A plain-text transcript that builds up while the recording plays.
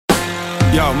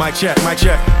Yo, mic check, mic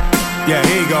check. Yeah,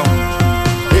 here you go.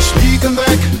 Ich lieg im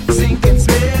Dreck, sink ins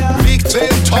Meer, wieg 10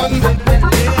 Tonnen,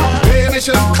 dreh mich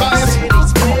im Kreis.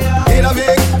 Jeder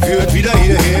Weg führt wieder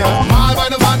hierher. Mal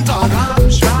meine Wand an,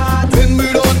 bin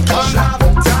müde und krank.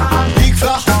 Lieg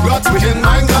flach, glotz mich in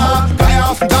mein Grab.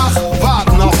 Geier auf dem Dach,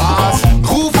 warten auf Aas.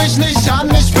 Ruf ich nicht an,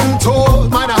 ich bin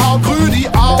tot. Meine Haut grün, die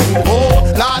Augen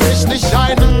rot. Lade ich nicht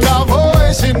ein, da wo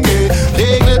ich hingehe.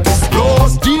 Regnet es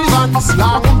bloß, die Wand ist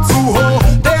lang und zu hoch.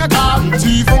 Der Graben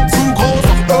tief und zu groß.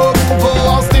 Doch irgendwo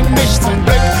aus dem Nichts ein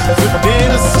Blick, für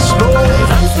den es sich lohnt.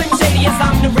 I'm Slim Shady, yes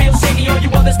I'm the real Shady. All you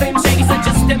other Slim Shadys are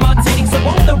just imitating. So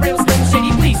won't the real Slim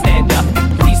Shady please stand up?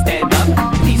 Please stand up,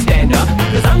 please stand up.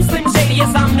 Cause I'm Slim Shady,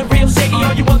 yes I'm the real Shady.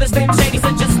 All you other Slim Shadys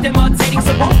are just imitating.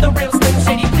 So won't the real Slim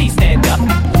Shady please stand up?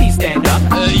 Please stand up.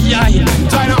 Ja.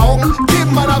 Deine Augen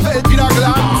geben meiner Welt wieder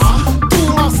Glanz.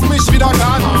 Du machst mich wieder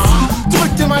ganz.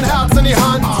 Drück dir mein Herz in die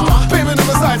Hand. Baby, nimm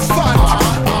es als Pfand.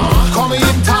 Komme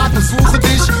jeden Tag, besuche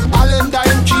dich. Alle in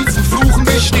deinem Kiez verfluchen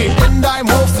mich. Steh in deinem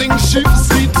Hof, sing schiefes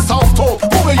Lied, das Haus tot.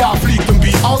 Mobiliar fliegt im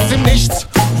Beat aus dem Nichts.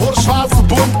 Wurde schwarz und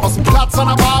bunt, aus dem Platz an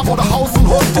der Bar wurde Haus und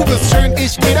Hund. Du bist schön,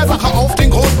 ich geh der Sache auf den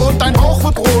Grund und dein Bauch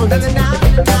wird rund.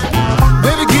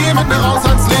 Baby, geh mit mir raus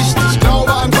ans Licht. Ich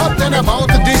glaube an Gott, denn er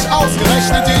baute dich,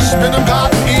 ausgerechnet dich. Bin im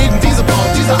Garten Eden, diese Braut,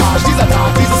 dieser Arsch, dieser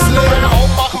Tag, dieses Leben. Deine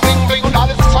Augen machen Bling Bling und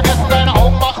alles ist vergessen. Deine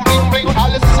Augen machen Bling Bling und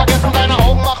alles ist vergessen. Deine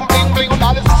Augen machen Bling Bling und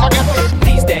alles ist vergessen.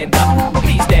 Please stand up,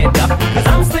 please stand up. Cause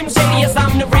I'm Slim Shady, yes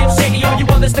I'm the real Shady. All you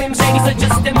other Slim Shadys are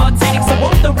just imitating. So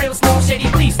won't the real Slim Shady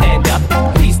please stand up,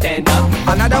 please stand up.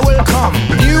 Another will come.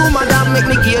 New madam make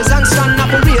me gaze and stand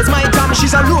up and raise my tongue.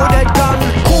 She's a loaded gun.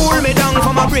 Cool me down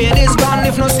for my brain is gone.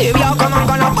 If no savior come, I'm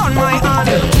gonna burn my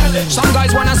hand. Some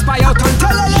guys wanna spy out and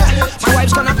tell it. My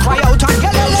wife's gonna cry out and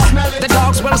yell it. The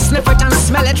dogs will sniff it and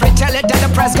smell it, retell it. Then the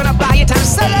press gonna buy it and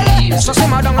sell it. So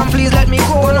simmer down and please let me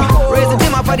go. Raise the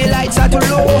dimmer for the lights are too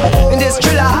low. In this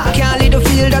thriller, can't lead the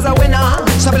field as a winner.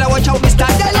 So better watch out, Mr.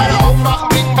 Deine Deli. Augen machen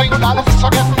Bling Bling und alles ist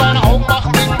vergessen. Deine Augen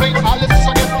machen Bling Bling und alles ist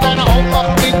vergessen. Deine Augen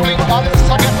machen Bling Bling und alles ist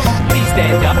vergessen. Please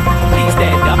stand up, please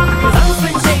stand up. Cause I'm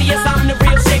Slim Shady, yes I'm the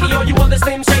real Shady. All you other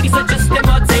Slim Shadys are just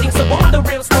imitating. So won't the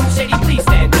real Slim Shady please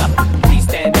stand up, please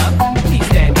stand up, please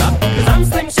stand up. Cause I'm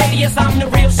Slim Shady, yes I'm the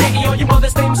real Shady. All you other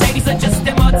Slim Shadys are just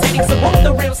imitating. So won't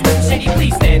the real Slim Shady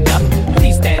please stand up,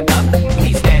 please stand up,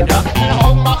 please stand up. Deine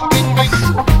Augen machen Bling Bling.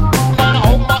 Deine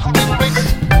Augen machen Bling Bling.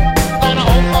 Deine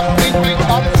Augen machen Bling Bling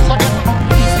und alles ist vergessen.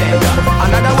 Please stand up.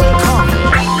 Another will come.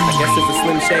 I guess there's a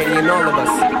Slim Shady in all of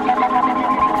us.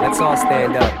 Let's all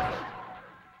stand up.